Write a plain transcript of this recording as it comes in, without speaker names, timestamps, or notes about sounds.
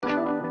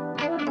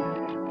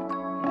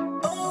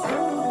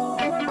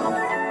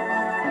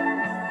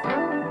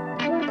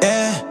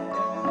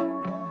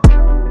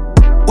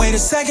Wait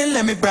a second,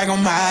 let me brag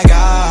on my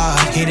God.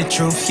 Hear the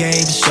truth, yeah,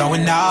 he be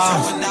showing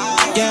off.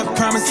 Yeah, I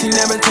promise he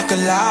never took a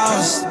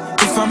loss.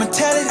 If I'ma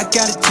tell it, I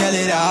gotta tell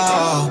it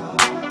all.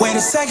 Wait a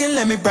second,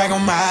 let me brag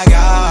on my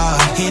God.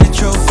 Hear the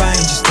truth, I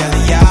ain't just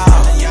telling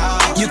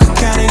y'all. You can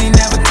count it, he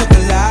never took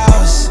a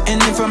loss.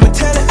 And if I'ma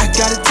tell it, I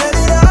gotta tell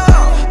it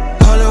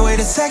all. Hold on, wait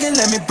a second,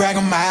 let me brag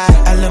on my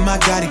I love my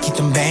God to keep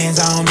them bands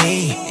on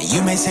me. And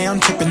you may say I'm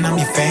tripping, I'm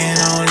your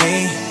fan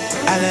only.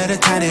 I love the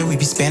time that we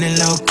be spending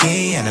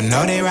low-key. And I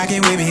know they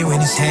rockin' with me when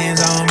his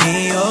hands on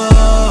me.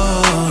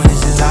 Oh,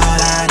 this is all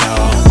I know.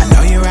 I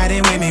know you're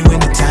riding with me when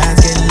the times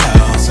get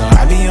low. So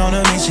I be on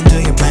a mission to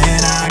your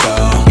plan I go.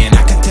 And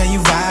I can tell you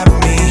vibe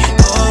with me.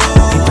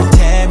 Oh, you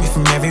protect me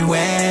from every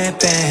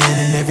weapon.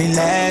 And every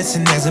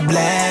lesson there's a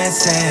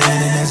blessing.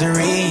 And there's a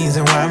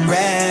reason why I'm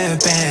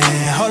rapping.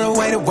 Hold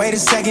on,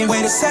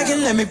 wait a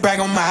second, let me brag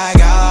on my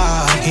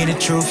God. Hear the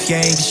truth,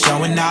 yeah, he be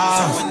showing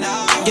off.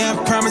 Yeah,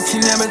 I promise he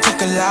never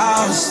took a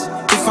loss.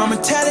 If I'ma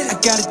tell it, I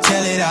gotta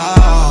tell it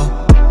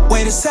all.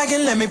 Wait a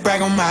second, let me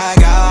brag on my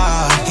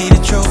God. Hear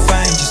the truth,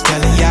 I ain't just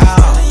telling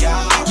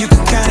y'all. You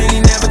can count it, he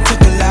never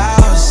took a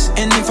loss.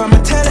 And if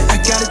I'ma tell it, I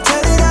gotta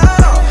tell it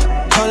all.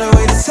 Hold on,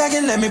 wait a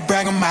second, let me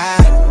brag on my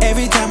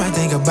Every time I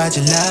think about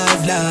your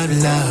love, love,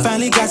 love.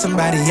 Finally got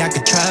somebody I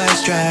could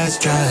trust,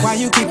 trust, trust. Why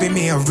you keeping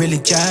me, I really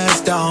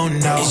just don't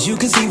know. As you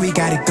can see, we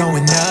got it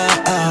going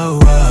up, oh,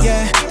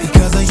 yeah,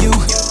 because of you.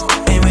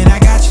 And when I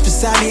got you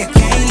beside me, I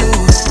can't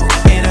lose.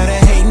 And all the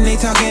hating, they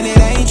talking, it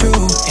ain't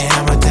true. And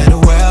I'ma tell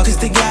the world, cause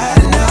they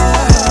gotta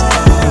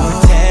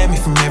know. Protect me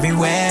from every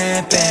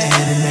weapon.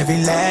 And every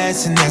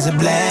lesson, there's a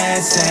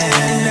blessing.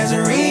 And there's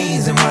a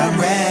reason why I'm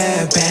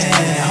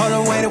rapping. Hold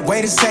on,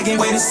 wait a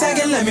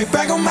second, let me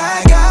brag on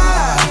my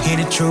God. Hear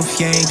the truth,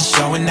 yeah, he be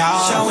showing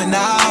off.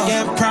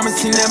 Yeah, I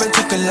promise he never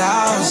took a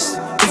loss.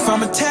 If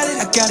I'ma tell it,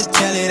 I gotta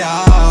tell it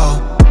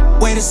all.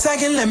 Wait a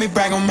second, let me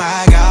brag on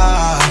my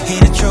God. Hear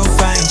the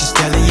truth, I ain't just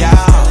telling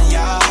y'all.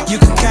 You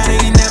can count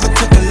it, he never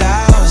took a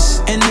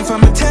loss. And if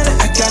I'ma tell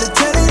it, I gotta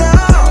tell it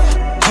all.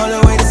 Hold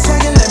on, wait a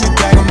second, let me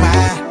brag on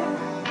my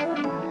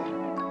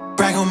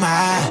Brag on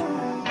my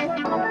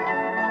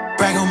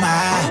Brag on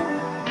my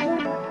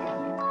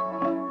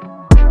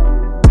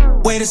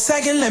Wait a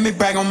second, let me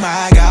brag on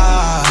my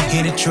God.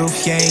 Hear the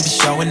truth, yeah, he be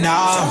showing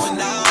off.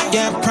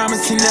 Yeah, I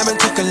promise he never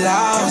took a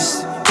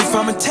loss. If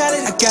I'ma tell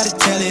it, I gotta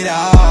tell it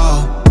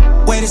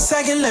all. Wait a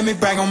second, let me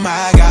brag on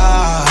my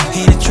God.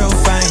 Hear the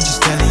truth, I ain't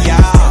just telling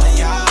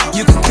y'all.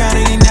 You can count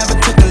it, he never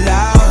took a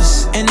loss.